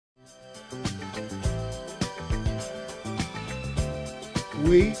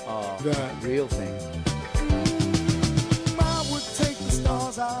We are the real thing. I would take the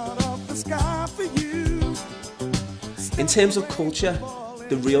stars out of the sky for you. In terms of culture,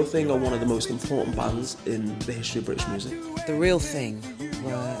 The Real Thing are one of the most important bands in the history of British music. The Real Thing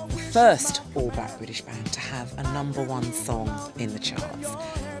were the first all-black British band to have a #1 song in the charts.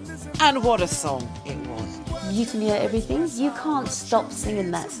 And what a song it was. You Can Hear Everything. You can't stop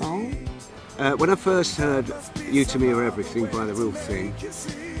singing that song. When I first heard You To Me Are Everything by The Real Thing,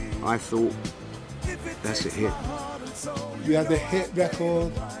 I thought, that's a hit. We had the hit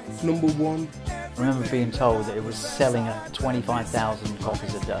record, #1. I remember being told that it was selling at 25,000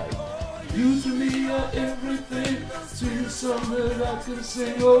 copies a day. You to me are everything, sweet song that I can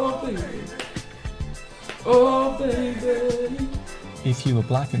sing, oh baby, oh baby. If you were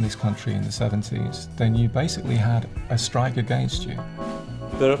black in this country in the 70s, then you basically had a strike against you.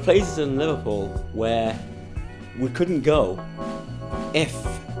 There are places in Liverpool where we couldn't go if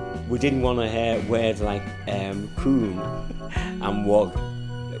we didn't want to hear words like coon and wog.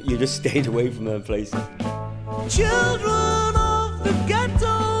 You just stayed away from them places. Children of the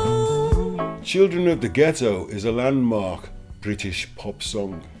Ghetto. Children of the Ghetto is a landmark British pop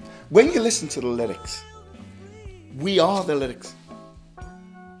song. When you listen to the lyrics, we are the lyrics.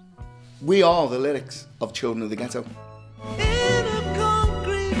 We are the lyrics of Children of the Ghetto. In a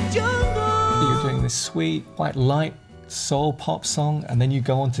concrete jungle. You're doing this sweet, quite light soul pop song, and then you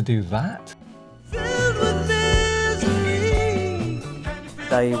go on to do that? Filled with misery.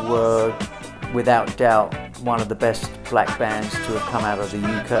 They were, without doubt, one of the best black bands to have come out of the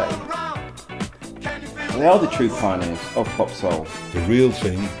UK. They are the true pioneers of pop soul. The Real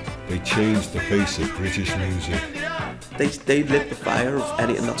Thing, they changed the face of British music. They lit the fire of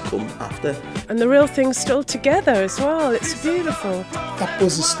anything that's come after. And The Real Thing's still together as well. It's beautiful. That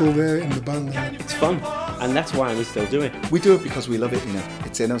buzz is still there in the band now. It's fun, and that's why we still do it. We do it because we love it, you know.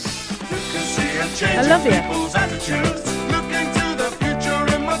 It's in us. I love you.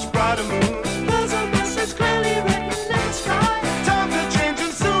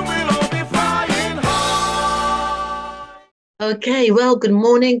 Okay, well, good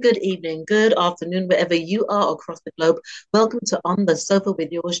morning, good evening, good afternoon, wherever you are across the globe. Welcome to On the Sofa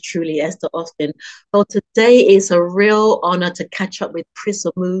with yours truly, Esther Austin. Well, today is a real honor to catch up with Chris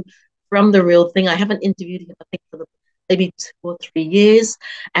Amoo from The Real Thing. I haven't interviewed him, I think, for maybe 2 or 3 years.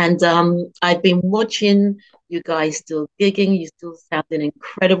 And I've been watching you guys still gigging. You still sounding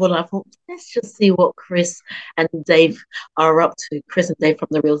incredible. And I thought, let's just see what Chris and Dave are up to. Chris and Dave from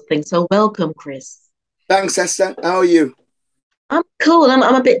The Real Thing. So welcome, Chris. Thanks, Esther. How are you? I'm cool. I'm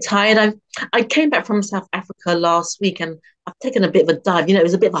a bit tired. I came back from South Africa last week and I've taken a bit of a dive. You know, it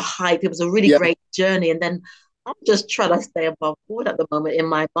was a bit of a hype. It was a really great journey. And then I'm just trying to stay above board at the moment in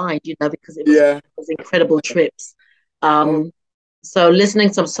my mind, you know, because it was incredible trips. So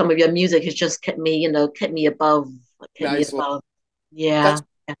listening to some of your music has just kept me, you know, kept me above. Yeah. That's what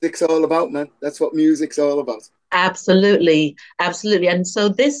music's all about, man. That's what music's all about. Absolutely, absolutely. And so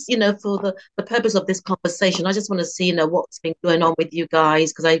this, you know, for the purpose of this conversation, I just want to see, you know, what's been going on with you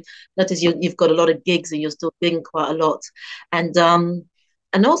guys, because I noticed you've got a lot of gigs and you're still doing quite a lot. And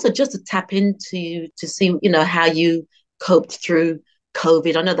also just to tap into to see, you know, how you coped through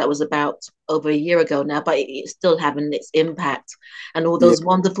COVID. I know that was about over a year ago now, but it's still having its impact and all those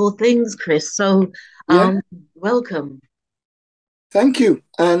wonderful things, Chris. So welcome. Thank you.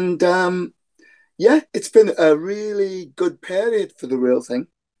 And it's been a really good period for The Real Thing,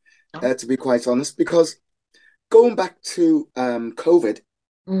 to be quite honest, because going back to COVID,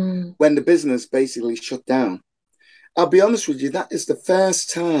 when the business basically shut down, I'll be honest with you, that is the first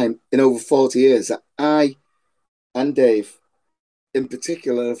time in over 40 years that I and Dave in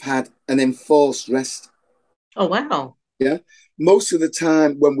particular have had an enforced rest. Oh, wow. Yeah. Most of the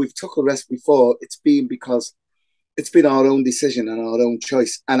time when we've took a rest before, it's been because it's been our own decision and our own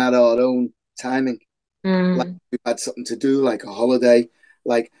choice and at our own timing. Like we've had something to do, like a holiday.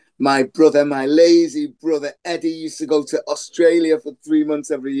 Like my lazy brother Eddie used to go to Australia for 3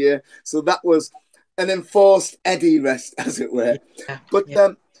 months every year. So that was an enforced Eddie rest, as it were. But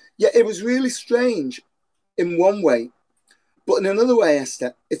it was really strange in one way. But in another way,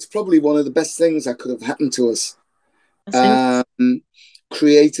 Esther, it's probably one of the best things that could have happened to us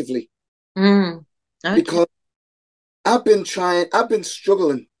creatively. Because I've been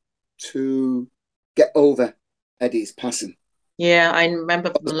struggling to get over Eddie's passing. Yeah, I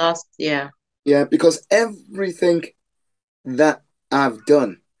remember from the last, Yeah, because everything that I've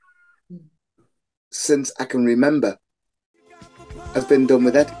done since I can remember has been done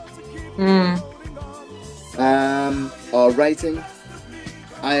with Ed. Our writing,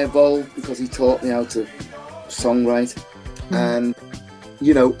 I evolved because he taught me how to songwrite. And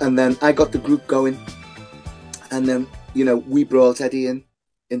you know, and then I got the group going, and then, you know, we brought Eddie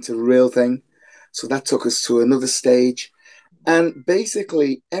into the real thing. So that took us to another stage. And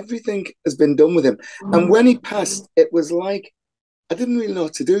basically everything has been done with him. And when he passed, it was like, I didn't really know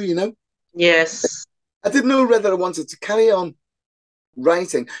what to do, you know? Yes. I didn't know whether I wanted to carry on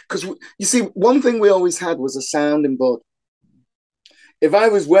writing. Because, you see, one thing we always had was a sounding board. If I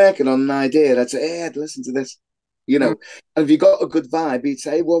was working on an idea, I'd say, hey, Ed, listen to this, you know. And if you got a good vibe, he'd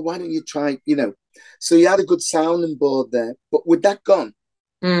say, well, why don't you try, you know. So you had a good sounding board there. But with that gone,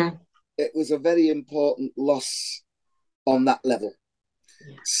 it was a very important loss on that level.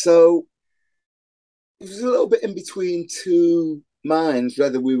 So it was a little bit in between two minds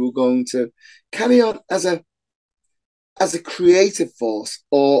whether we were going to carry on as a creative force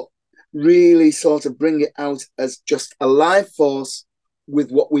or really sort of bring it out as just a live force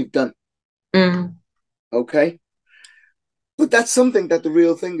with what we've done. Okay? But that's something that the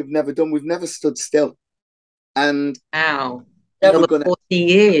real thing have never done. We've never stood still. And wow, never gonna, 40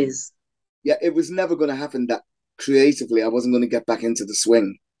 years. Yeah, it was never going to happen that creatively I wasn't going to get back into the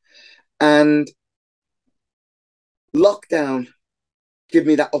swing. And lockdown gave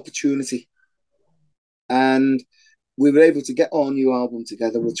me that opportunity. And we were able to get our new album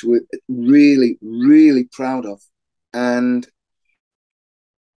together, which we're really, really proud of. And,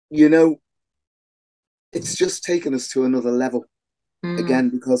 you know, it's just taken us to another level again,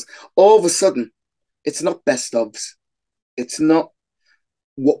 because all of a sudden, it's not best ofs. It's not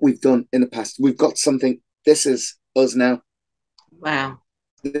what we've done in the past. We've got something. This is us now. Wow.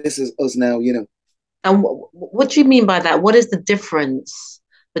 This is us now, you know. And what do you mean by that? What is the difference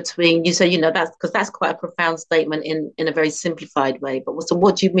between, you say, you know, that's because that's quite a profound statement in a very simplified way. But so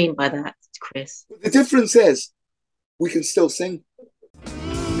what do you mean by that, Chris? The difference is we can still sing.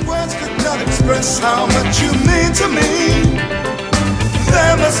 Words could not express how much you mean to me.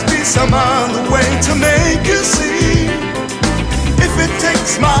 There must be some other way to make you see. If it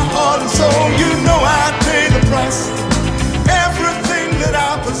takes my heart and soul, you know I'd pay the price. Everything that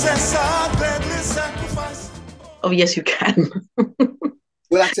I possess, I'd gladly sacrifice. Oh, yes, you can.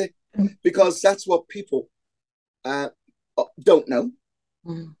 Well, that's it. Because that's what people don't know.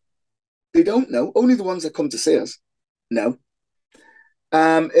 They don't know. Only the ones that come to see us know.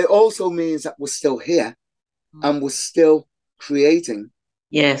 It also means that we're still here and we're still creating.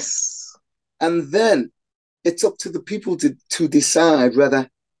 Yes. And then it's up to the people to decide whether,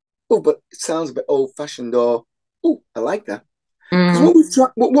 oh, but it sounds a bit old-fashioned, or, oh, I like that. Because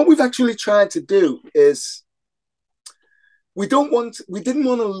what we've actually tried to do is we didn't want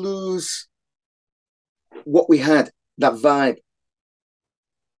to lose what we had, that vibe.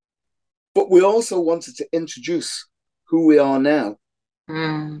 But we also wanted to introduce who we are now,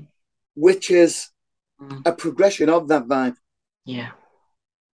 which is a progression of that vibe. Yeah.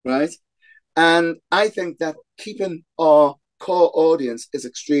 Right? And I think that keeping our core audience is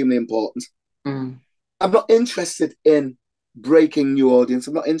extremely important. I'm not interested in breaking new audience.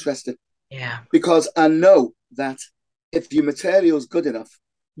 I'm not interested. Yeah. Because I know that if your material is good enough,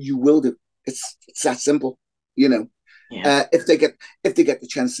 you will do. It's that simple, you know. Yeah. If they get the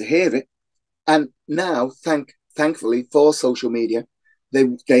chance to hear it, and now thankfully for social media,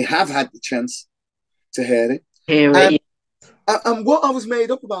 they have had the chance to hear it. And what I was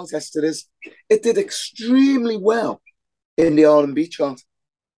made up about, Esther, is it did extremely well in the R&B chart.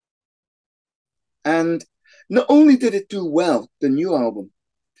 And not only did it do well, the new album,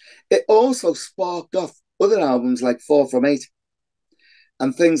 it also sparked off other albums like 4 from 8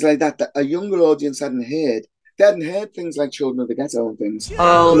 and things like that a younger audience hadn't heard. They hadn't heard things like Children of the Ghetto and things.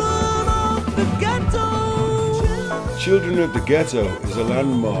 Children of the Ghetto is a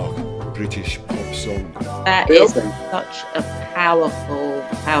landmark British pop song. That is such a powerful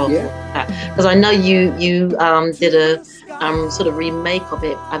because I know you did a sort of remake of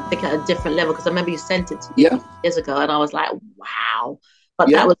it, I think at a different level, because I remember you sent it to me years ago and I was like, wow. But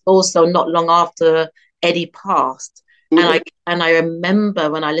that was also not long after Eddie passed. And I remember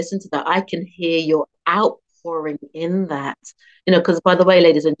when I listened to that, I can hear your outpouring in that, you know, because by the way,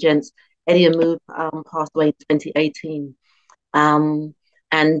 ladies and gents, Eddie Amoo passed away in 2018.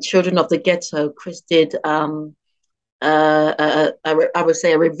 And Children of the Ghetto, Chris did, I would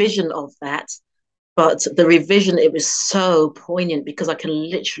say, a revision of that. But the revision, it was so poignant because I can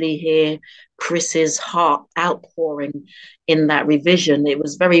literally hear Chris's heart outpouring in that revision. It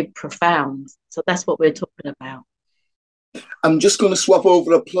was very profound. So that's what we're talking about. I'm just going to swap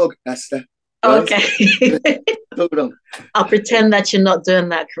over a plug, Esther. Right? Okay. I'll pretend that you're not doing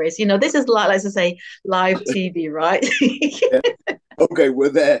that, Chris. You know, this is like, let's just say, live TV, right? Okay, we're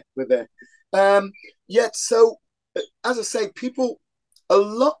there. So, as I say, people a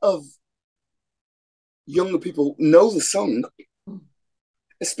lot of younger people know the song,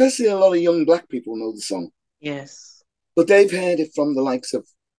 especially a lot of young black people know the song. Yes. But they've heard it from the likes of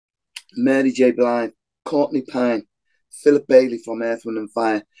Mary J. Blige, Courtney Pine, Philip Bailey from Earth, Wind and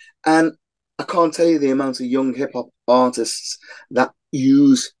Fire. And I can't tell you the amount of young hip hop artists that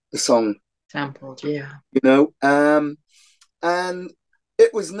use the song. Sampled, yeah. You know, and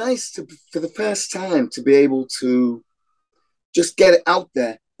it was nice for the first time to be able to just get it out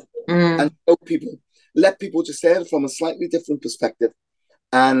there and show people, let people just hear it from a slightly different perspective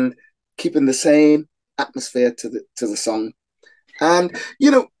and keeping the same atmosphere to the song. And,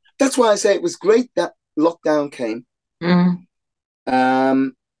 you know, that's why I say it was great that lockdown came.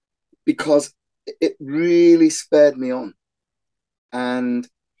 Because it really spurred me on. And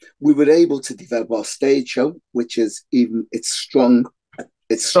we were able to develop our stage show, which is it's strong,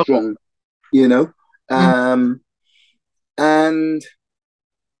 you know. And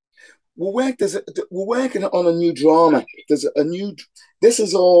we're working on a new drama. This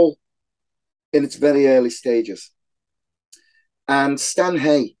is all in its very early stages. And Stan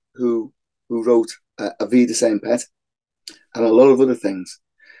Hay, who wrote Avida Saint Pet and a lot of other things,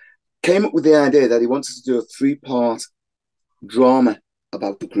 came up with the idea that he wanted to do a 3-part drama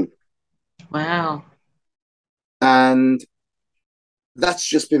about the group. Wow. And that's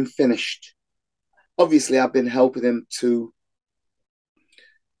just been finished. Obviously, I've been helping him to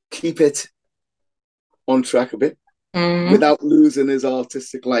keep it on track a bit without losing his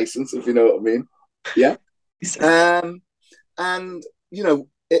artistic license, if you know what I mean. Yeah. And, you know,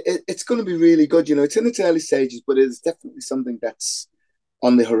 it's going to be really good. You know, it's in its early stages, but it's definitely something that's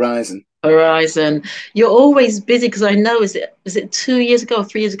on the horizon. You're always busy, because I know, is it 2 years ago or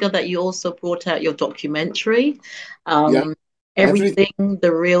 3 years ago that you also brought out your documentary, Everything,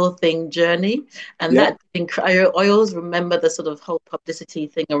 the Real Thing Journey, and that I always remember the sort of whole publicity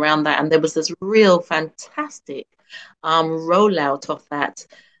thing around that, and there was this real fantastic rollout of that.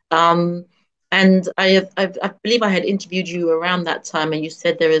 And I believe I had interviewed you around that time, and you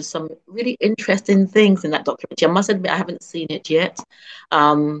said there is some really interesting things in that documentary. I must admit, I haven't seen it yet.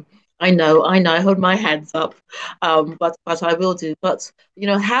 I know, I hold my hands up, but I will do. But, you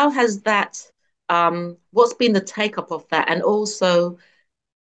know, how has that, what's been the take-up of that? And also,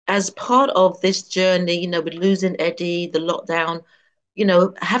 as part of this journey, you know, with losing Eddie, the lockdown, you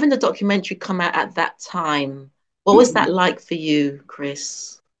know, having the documentary come out at that time, what was that like for you,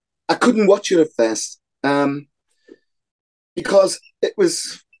 Chris? I couldn't watch it at first because it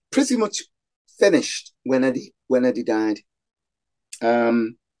was pretty much finished when Eddie died.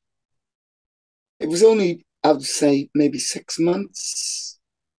 It was only, I would say, maybe 6 months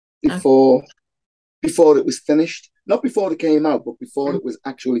before it was finished. Not before it came out, but before it was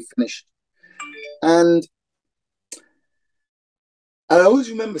actually finished. And I always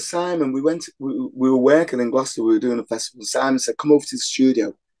remember Simon. We were working in Gloucester. We were doing a festival. Simon said, "Come over to the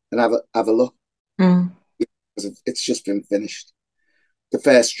studio and have a look." Because it's just been finished, the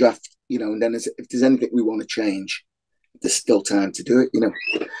first draft, you know. And then if there's anything we want to change, there's still time to do it, you know.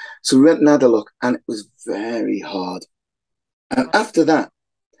 So we went and had a look, and it was very hard. And after that,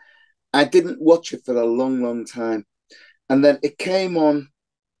 I didn't watch it for a long, long time. And then it came out,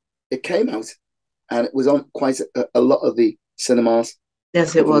 and it was on quite a lot of the cinemas.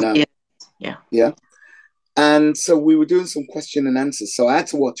 Yes, it was. Yeah. And so we were doing some question and answers. So I had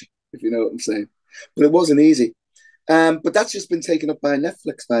to watch it, if you know what I'm saying. But it wasn't easy. But that's just been taken up by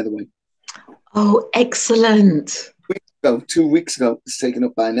Netflix, by the way. Oh, excellent. 2 weeks ago, it was taken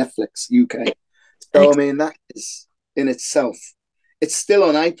up by Netflix UK. So, I mean, that is in itself. It's still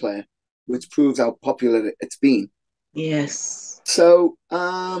on iPlayer, which proves how popular it's been. Yes. So,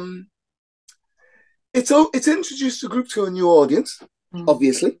 it's introduced the group to a new audience,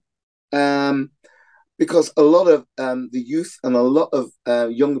 obviously, because a lot of the youth and a lot of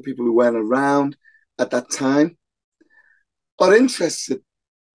younger people who weren't around at that time are interested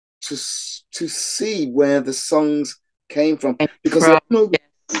to see where the songs came from, because they know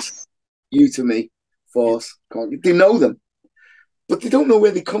You to Me, Force, they know them, but they don't know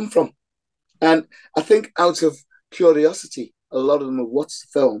where they come from. And I think out of curiosity, a lot of them have watched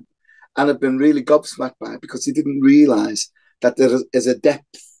the film and have been really gobsmacked by it, because they didn't realize that there is a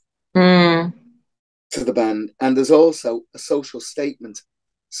depth to the band, and there's also a social statement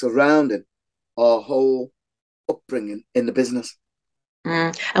surrounding our whole upbringing in the business.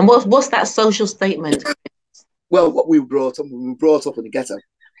 And what's that social statement? Well, what we were brought up in the ghetto.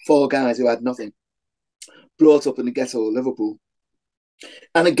 4 guys who had nothing, brought up in the ghetto of Liverpool,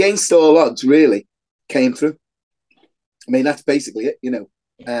 and against all odds, really came through. I mean, that's basically it, you know.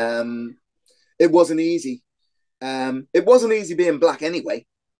 It wasn't easy. It wasn't easy being black anyway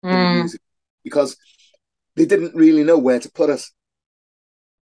in the Mm. music because they didn't really know where to put us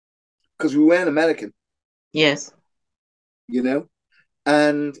because we weren't American, Yes. you know.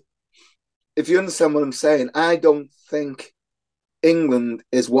 And if you understand what I'm saying, I don't think England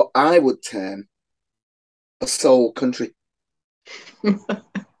is what I would term a soul country.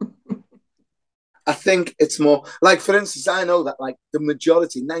 I think it's more like, for instance, I know that like the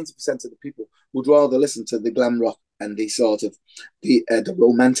majority, 90% of the people would rather listen to the glam rock and the sort of the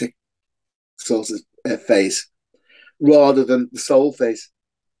romantic sort of phase rather than the soul phase.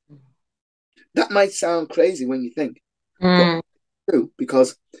 That might sound crazy when you think, but it's true,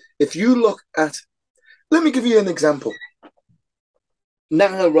 because if you look at, let me give you an example.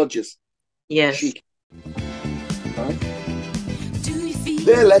 Nile Rodgers, yes, Chic, right?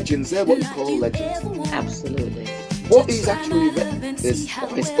 They're legends. They're what you call legends. Absolutely. What he's actually written is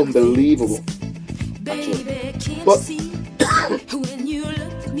quite unbelievable, actually. But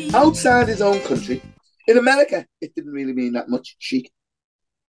outside his own country, in America, it didn't really mean that much. Chic.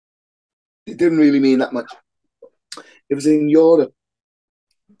 It didn't really mean that much. It was in Europe,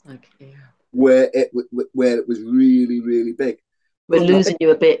 okay, where it was really, really big. We're losing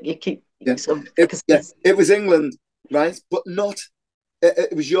you a bit. You keep it was England, right? But not.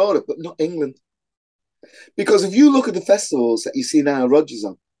 It was Europe, but not England. Because if you look at the festivals that you see now Rodgers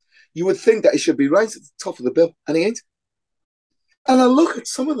on, you would think that he should be right at the top of the bill, and he ain't. And I look at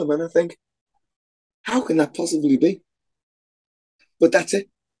some of them and I think, how can that possibly be? But that's it.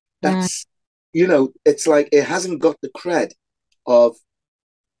 That's, you know, it's like it hasn't got the cred of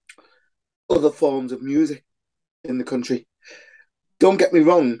other forms of music in the country. Don't get me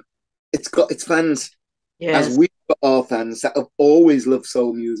wrong, it's got its fans. Yes. As we've got our fans that have always loved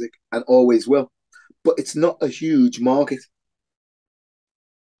soul music and always will. But it's not a huge market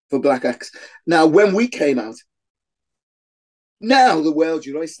for black acts. Now, when we came out, now the world's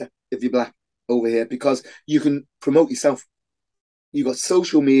your oyster if you're black over here, because you can promote yourself. You've got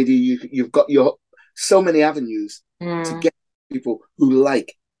social media, you've got your so many avenues to get people who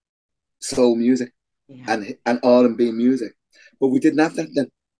like soul music and R&B music. But we didn't have that then.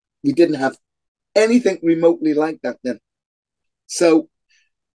 We didn't have anything remotely like that then. So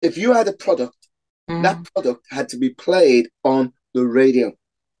if you had a product, that product had to be played on the radio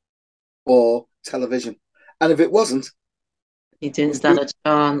or television. And if it wasn't, you didn't stand a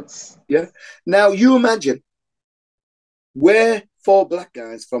chance. Yeah. Now you imagine we're 4 black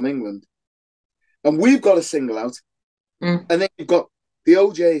guys from England and we've got a single out, and then you've got the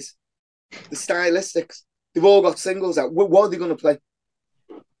OJs, the Stylistics, they've all got singles out. What are they going to play?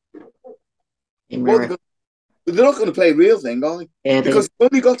 They're not going to play Real Thing, are they? Yeah, because they've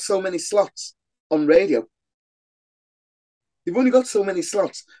only got so many slots on radio. They've only got so many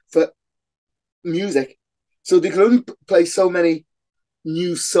slots for music, so they can only play so many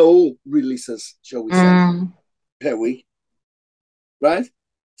new soul releases, shall we say, per week, right?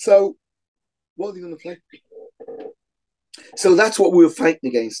 So what are they going to play? So that's what we were fighting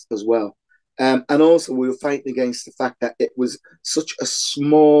against as well. And also we were fighting against the fact that it was such a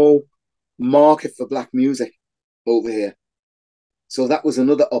small market for black music over here. So that was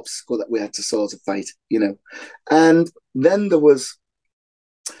another obstacle that we had to sort of fight, you know. And then there was,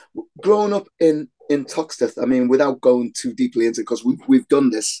 growing up in Toxteth, I mean, without going too deeply into it, because we've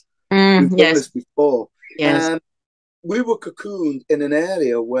done this. We've done this before. Yes. We were cocooned in an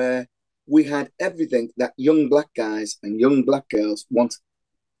area where we had everything that young black guys and young black girls want.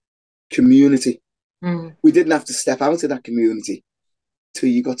 Community. We didn't have to step out of that community till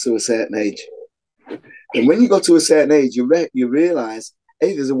you got to a certain age. And when you got to a certain age, you realize,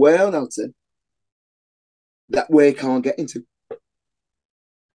 hey, there's a world out there that we can't get into.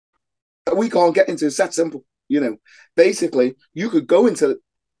 That we can't get into. It's that simple, you know. Basically, you could go into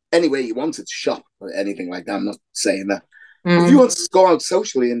anywhere you wanted to shop or anything like that. I'm not saying that. If you want to go out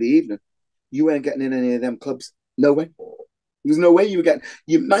socially in the evening, you weren't getting in any of them clubs. No way. There's no way you were getting.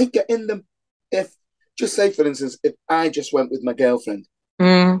 You might get in them if, just say, for instance, if I just went with my girlfriend,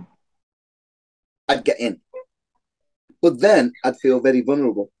 I'd get in. But then I'd feel very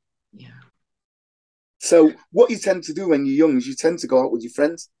vulnerable. Yeah. So what you tend to do when you're young is you tend to go out with your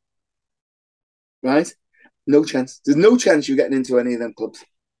friends. Right? No chance. There's no chance you're getting into any of them clubs.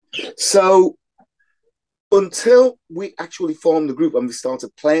 So until we actually formed the group and we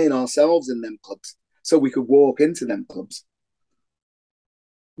started playing ourselves in them clubs so we could walk into them clubs,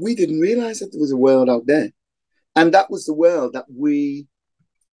 we didn't realize that there was a world out there. And that was the world that we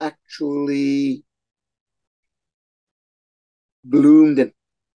actually bloomed in.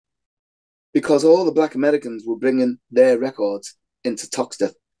 Because all the black Americans were bringing their records into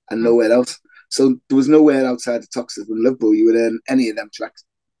Toxteth and nowhere else. So there was nowhere outside the Toxic in Liverpool you would earn any of them tracks.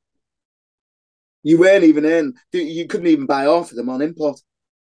 You weren't even in. You couldn't even buy half of them on import.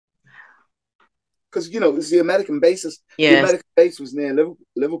 Because, you know, it was the American basis. Yes. The American base was near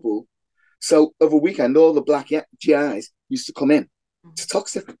Liverpool. So over weekend, all the black GIs used to come in to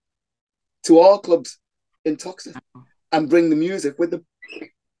Toxic, to our clubs in Toxic, and bring the music with them.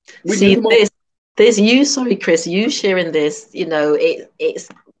 See, this you, sorry, Chris, you sharing this, you know, it's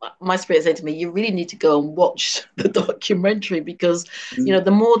my spirit said to me, you really need to go and watch the documentary because, you know,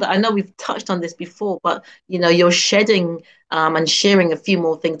 the more that I know we've touched on this before, but, you know, you're shedding and sharing a few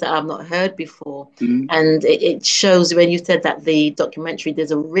more things that I've not heard before. And it shows when you said that the documentary,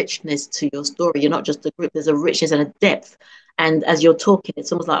 there's a richness to your story. You're not just a group, there's a richness and a depth. And as you're talking,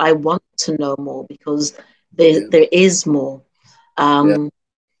 it's almost like I want to know more because there is more. I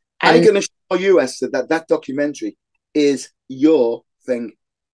can assure you, Esther, that documentary is your thing.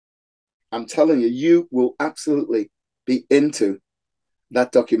 I'm telling you, you will absolutely be into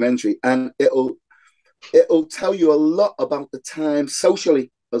that documentary, and it'll tell you a lot about the times socially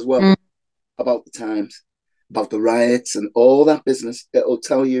as well, about the times, about the riots and all that business. It'll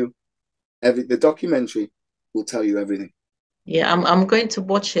tell you the documentary will tell you everything. Yeah, I'm going to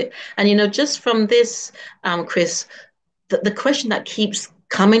watch it, and you know, just from this, Chris, the question that keeps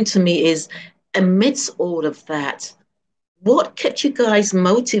coming to me is, amidst all of that, what kept you guys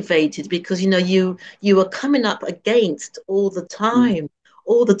motivated? Because, you know, you were coming up against all the time,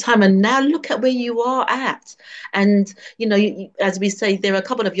 and now look at where you are at. And, you know, as we say, there are a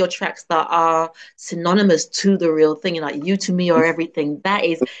couple of your tracks that are synonymous to the real thing, like You to Me or Everything. That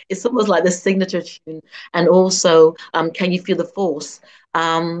is, it's almost like the signature tune. And also, Can You Feel the Force?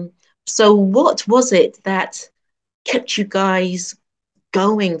 So what was it that kept you guys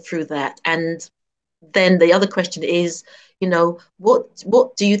going through that? And then the other question is, you know, what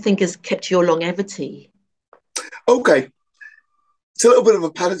do you think has kept your longevity? Okay. It's a little bit of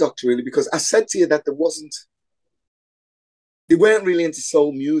a paradox, really, because I said to you that they weren't really into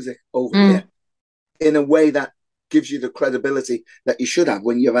soul music over here in a way that gives you the credibility that you should have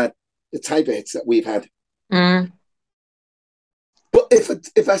when you've had the type of hits that we've had. But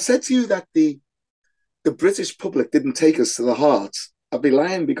if I said to you that the British public didn't take us to the heart, I'd be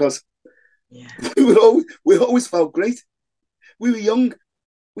lying, because we always felt great. We were young.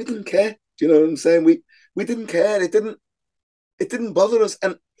 We didn't care. Do you know what I'm saying? We didn't care. It didn't bother us.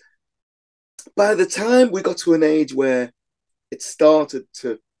 And by the time we got to an age where we started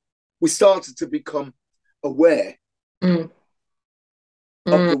to become aware of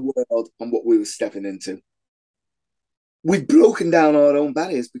the world and what we were stepping into, we'd broken down our own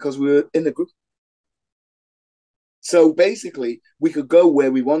barriers because we were in a group. So basically, we could go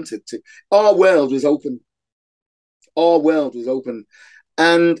where we wanted to. Our world was open.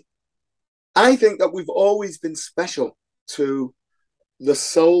 And I think that we've always been special to the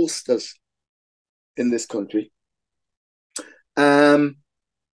soulsters in this country. So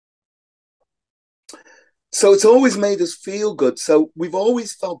it's always made us feel good. So we've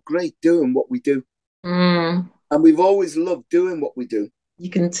always felt great doing what we do. And we've always loved doing what we do. You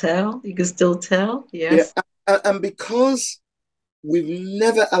can tell. You can still tell. Yes. Yeah. And because we've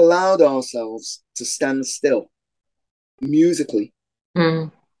never allowed ourselves to stand still musically,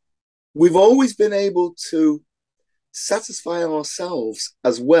 we've always been able to satisfy ourselves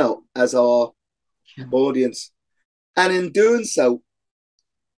as well as our audience. And in doing so,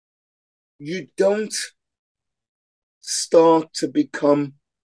 you don't start to become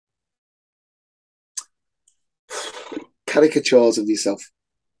caricatures of yourself.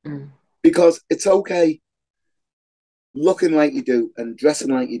 Because it's okay looking like you do and dressing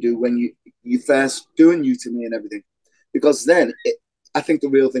like you do when you first doing You to Me and everything. Because then I think the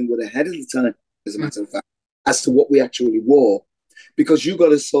real thing was ahead of the time, as a matter of fact, as to what we actually wore. Because you got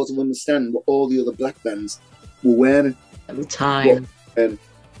to sort of understand what all the other black bands were wearing at the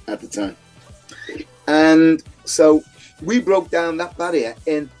time. And so we broke down that barrier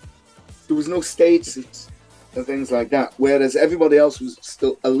there was no stage suits and things like that. Whereas everybody else was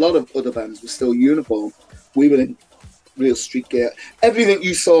still, a lot of other bands were still uniform. We were in real street gear. Everything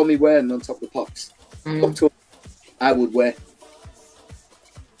you saw me wearing on top of the pops, up to I would wear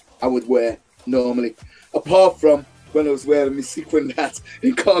normally. Apart from when I was wearing my sequin hat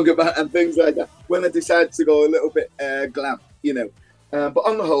in Conga and things like that. When I decided to go a little bit glam, you know. But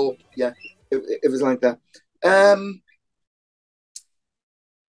on the whole, yeah, it was like that.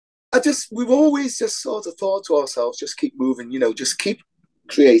 We've always just sort of thought to ourselves, just keep moving, you know, just keep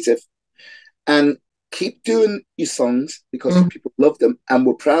creative and keep doing your songs because people love them and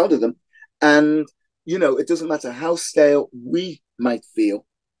we're proud of them. And, you know, it doesn't matter how stale we might feel.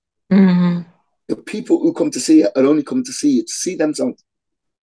 The people who come to see it are only coming to see you, to see them songs.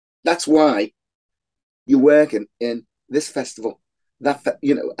 That's why you're working in this festival,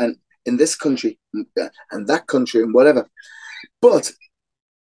 and in this country and that country and whatever. But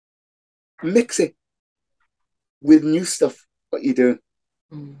mix it with new stuff, what you're doing.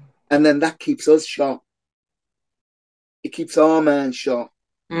 And then that keeps us sharp. It keeps our man sharp.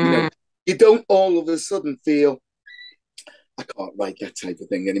 You don't all of a sudden feel, I can't write that type of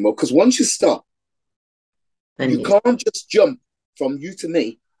thing anymore. Because once you stop, you can't just jump from You to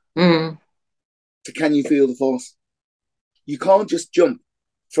Me to Can You Feel the Force. You can't just jump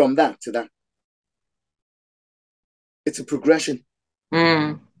from that to that. It's a progression.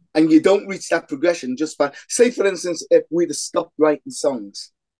 And you don't reach that progression just by, say, for instance, if we'd have stopped writing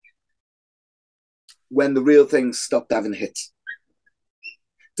songs when the real thing stopped having hits.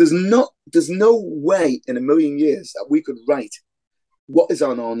 There's no way in a million years that we could write what is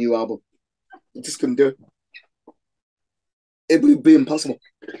on our new album. We just couldn't do it. It would be impossible.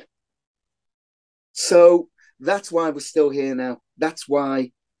 So that's why we're still here now. That's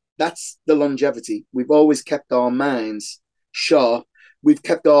the longevity. We've always kept our minds sharp. We've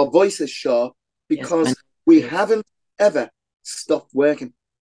kept our voices sharp because we haven't ever stopped working.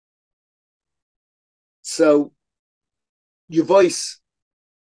 So your voice,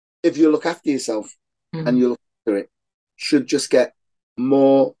 if you look after yourself and you look after it, should just get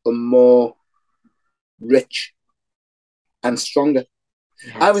more and more rich and stronger.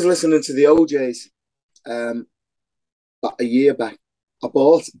 I was listening to the OJs about a year back. I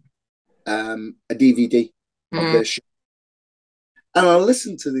bought a DVD of their show. And I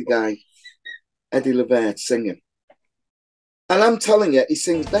listened to the guy, Eddie Levert, singing. And I'm telling you, he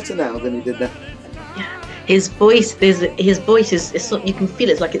sings better now than he did then. His voice is something you can feel.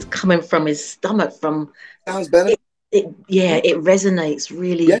 It's like it's coming from his stomach. Sounds better. It resonates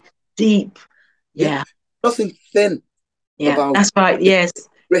really deep. Yeah. Nothing thin. Yeah, that's right. Yes.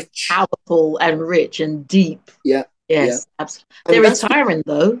 Rich. Powerful and rich and deep. Yeah. Yes, absolutely. They're retiring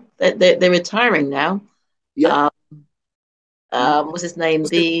though. They're retiring now. Yeah. What's his name?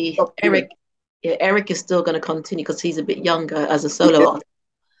 Eric. Yeah, Eric is still going to continue because he's a bit younger as a solo artist.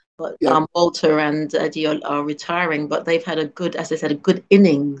 But Walter and Eddie are retiring, but they've had as I said, a good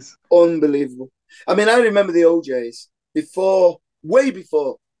innings. Unbelievable. I mean, I remember the OJs way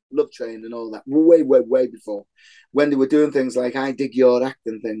before Love Train and all that, way before, when they were doing things like I Dig Your Act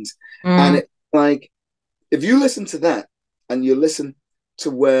and things. And it's like, if you listen to that and you listen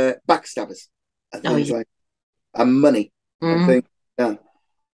to where Backstabbers and things like, and Money and things like that,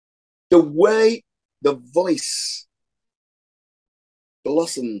 the way the voice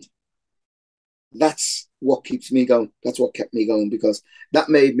blossomed, that's what keeps me going. That's what kept me going, because that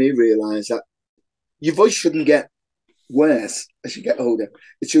made me realize that your voice shouldn't get worse as you get older.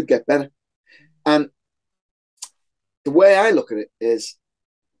 It should get better. And the way I look at it is,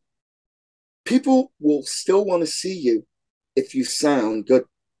 people will still want to see you if you sound good.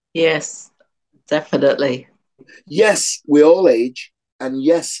 Yes, definitely. Yes, we all age, and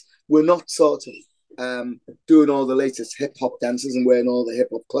yes, we're not sort of doing all the latest hip hop dances and wearing all the hip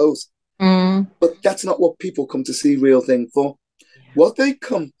hop clothes. But that's not what people come to see Real Thing for. What they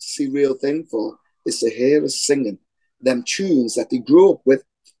come to see Real Thing for is to hear us singing them tunes that they grew up with,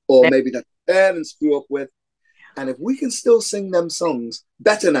 or maybe that parents grew up with. And if we can still sing them songs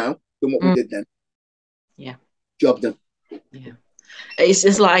better now than what we did then, job done. Yeah, it's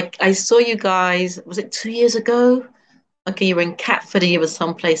just like I saw you guys. Was it 2 years ago? Okay, you were in Catford, you were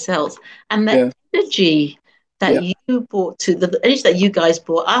someplace else, and the energy that you brought the energy that you guys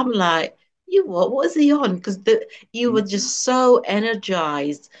brought, I'm like, what is he on? Because you were just so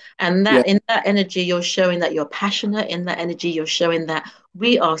energized, and that in that energy, you're showing that you're passionate. In that energy, you're showing that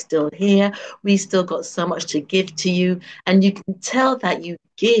we are still here. We still got so much to give to you, and you can tell that you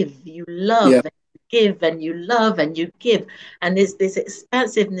give, you love, and you give, and you love, and you give, and there's this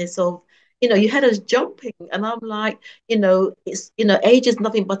expansiveness of. You had us jumping, and I'm like, it's, age is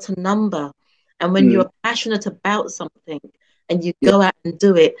nothing but a number. And when you're passionate about something and you go out and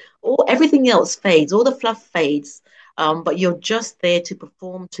do it, everything else fades, all the fluff fades. But you're just there to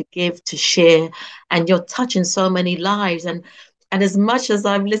perform, to give, to share, and you're touching so many lives. And as much as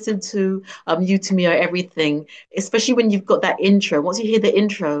I've listened to You to Me Are Everything, especially when you've got that intro, once you hear the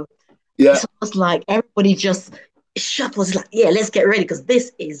intro, it's almost like everybody just shuffles, like, let's get ready because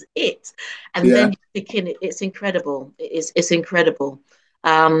this is it. And then you begin it. It's incredible. It's incredible.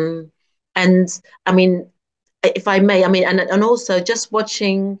 And I mean, if I may, I mean, and also just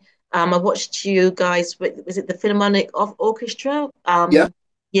watching, I watched you guys, was it the Philharmonic Orchestra?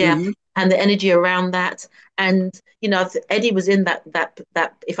 and the energy around that. And you know, Eddie was in that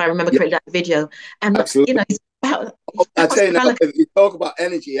if I remember correctly, that video. And you Absolutely. know, I tell you now, if you talk about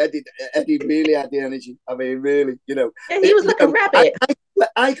energy, Eddie really had the energy. I mean, really, you know, yeah, he was like a rabbit.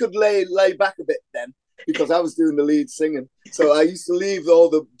 I could lay back a bit then because I was doing the lead singing. So I used to leave all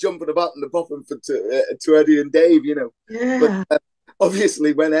the jumping about and the popping to Eddie and Dave, you know. Yeah. But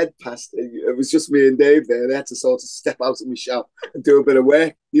obviously, when Ed passed, it was just me and Dave there. They had to sort of step out of my shell and do a bit of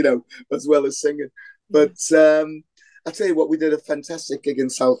work, you know, as well as singing. But I tell you what, we did a fantastic gig in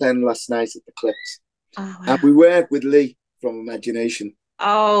Southend last night at the Clips. Oh, wow. And we worked with Lee from Imagination.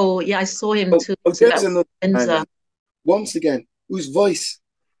 Oh, yeah, I saw him too. There's another time, once again, whose voice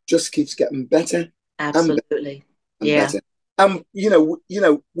just keeps getting better. Absolutely. And better. You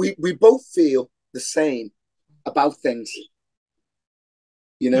know, we both feel the same about things.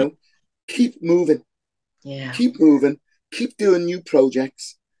 You know, keep moving. Yeah. Keep moving. Keep doing new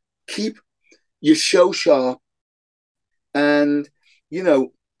projects. Keep your show sharp. And, you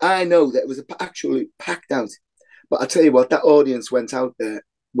know, I know that it was actually packed out. But I tell you what, that audience went out of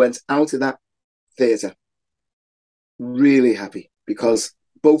that theatre really happy because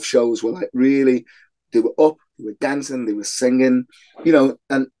both shows were like really, they were up, they were dancing, they were singing, you know,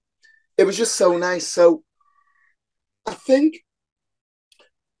 and it was just so nice. So I think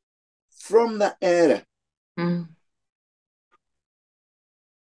from that era, a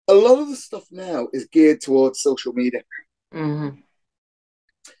lot of the stuff now is geared towards social media.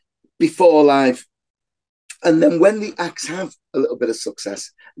 Before live. And then when the acts have a little bit of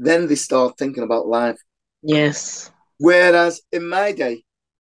success, then they start thinking about live. Yes. Whereas in my day,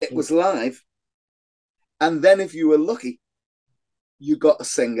 it was live. And then if you were lucky, you got a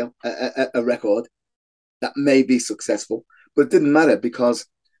single, a record that may be successful. But it didn't matter because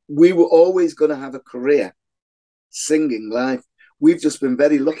we were always going to have a career singing live. We've just been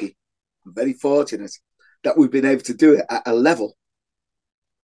very lucky, very fortunate that we've been able to do it at a level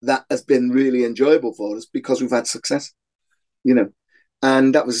that has been really enjoyable for us because we've had success, you know.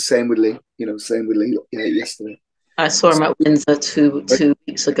 And that was the same with Lee, you know, yesterday. I saw him at Windsor two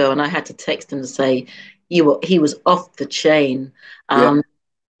weeks ago, and I had to text him to say he was off the chain.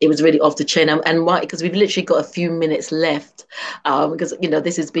 It was really off the chain, and why? Because we've literally got a few minutes left. Because you know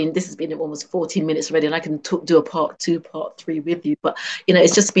this has been almost 40 minutes already, and I can do a part 2, part 3 with you. But you know,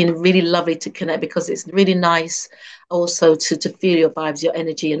 it's just been really lovely to connect because it's really nice also to feel your vibes, your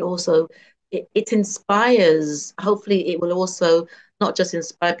energy, and also it inspires. Hopefully, it will also not just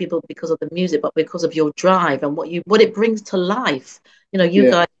inspire people because of the music, but because of your drive and what it brings to life. You know,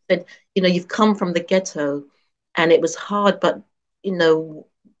 you guys said, you know, you've come from the ghetto, and it was hard, but you know,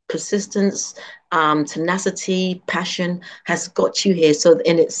 persistence, tenacity, passion has got you here. So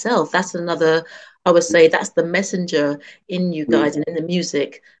in itself, that's another, I would say that's the messenger in you guys and in the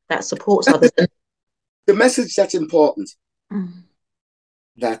music that supports others. The message that's important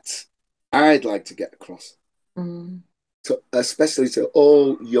that I'd like to get across, especially to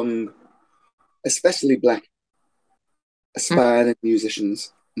all young, especially Black, aspiring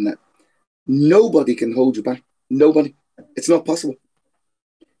musicians, and that nobody can hold you back. Nobody. It's not possible.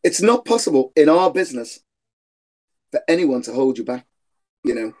 It's not possible in our business for anyone to hold you back,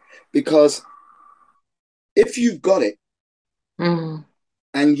 you know, because if you've got it and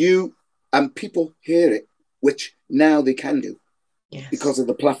people hear it, which now they can do because of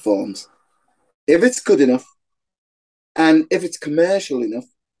the platforms, if it's good enough and if it's commercial enough,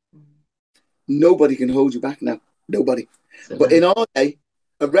 nobody can hold you back now. Nobody. But in our day,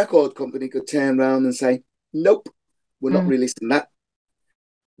 a record company could turn around and say, nope, we're not releasing that.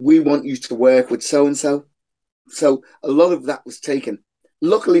 We want you to work with so-and-so. So a lot of that was taken.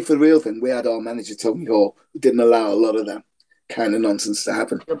 Luckily for Real Thing, we had our manager, Tony Hall, who didn't allow a lot of that kind of nonsense to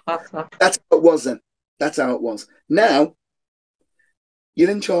happen. That's how it was then. That's how it was. Now,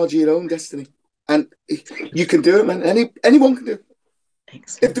 you're in charge of your own destiny. And you can do it, man. Anyone can do it.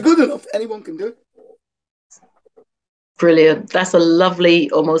 Excellent. If they're good enough, anyone can do it. Brilliant. That's a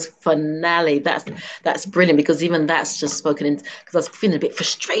lovely almost finale. That's brilliant because even that's just spoken in because I was feeling a bit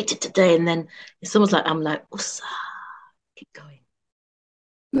frustrated today and then it's almost like I'm like, Usa, keep going.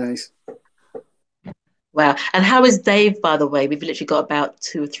 Nice. Wow. And how is Dave, by the way? We've literally got about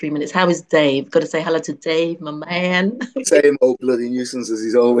 2 or 3 minutes. How is Dave? Got to say hello to Dave, my man. Same old bloody nuisance as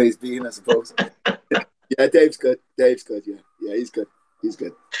he's always been, I suppose. Yeah, Dave's good. Dave's good, yeah. Yeah, he's good. He's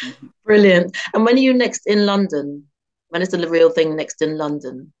good. Brilliant. And when are you next in London? When is the Real Thing next in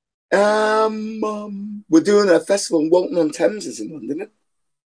London? We're doing a festival in Walton-on-Thames is in London, isn't it?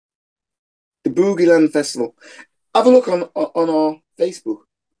 The Boogieland Festival. Have a look on our Facebook.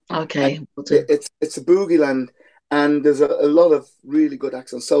 Okay. It's a Boogieland, And there's a lot of really good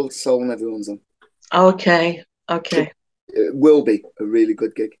acts on Soul to Soul, and everyone's on. Okay. It will be a really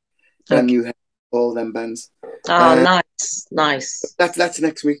good gig. Brand new, all them bands. Oh, nice. That's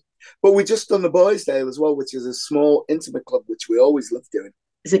next week. But we just done the Boys' Day as well, which is a small, intimate club, which we always love doing.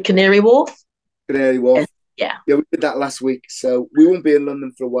 Is it Canary Wharf? Canary Wharf. Yeah, we did that last week. So we won't be in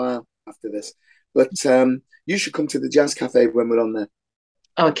London for a while after this. But you should come to the Jazz Cafe when we're on there.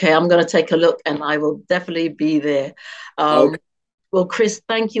 Okay, I'm going to take a look, and I will definitely be there. Okay. Well, Chris,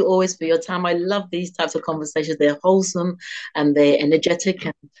 thank you always for your time. I love these types of conversations. They're wholesome and they're energetic.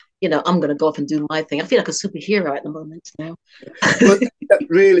 And, I'm going to go off and do my thing. I feel like a superhero at the moment now. But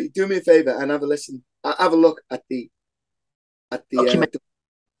really, do me a favor and have a listen. Have a look at the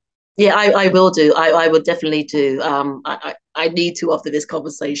yeah, I will do. I will definitely do. I need to after this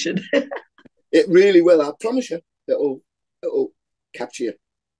conversation. It really will. I promise you, it'll capture you.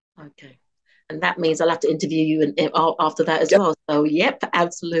 Okay. And that means I'll have to interview you after that as well. So, yep,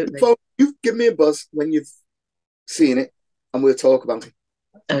 absolutely. So you give me a buzz when you've seen it, and we'll talk about it.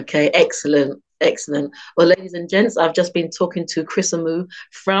 Okay, excellent. Well, ladies and gents, I've just been talking to Chris Amoo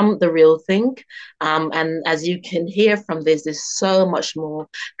from The Real Thing. And as you can hear from this, there's so much more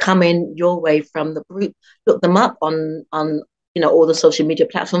coming your way from the group. Look them up on all the social media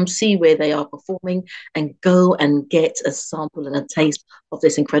platforms, see where they are performing, and go and get a sample and a taste of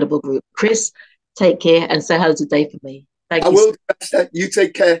this incredible group. Chris, take care and say hello today for me. Thank you. I will, Esther. You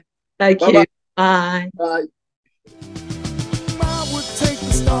take care. Thank you. Bye. Bye. I would take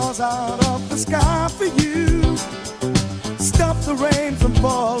the stars out of the sky for you. Stop the rain from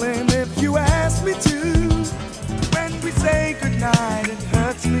falling if you ask me to. When we say goodnight, it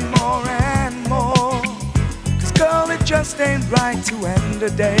hurts me more and more. Girl, it just ain't right to end a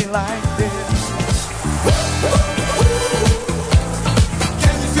day like this.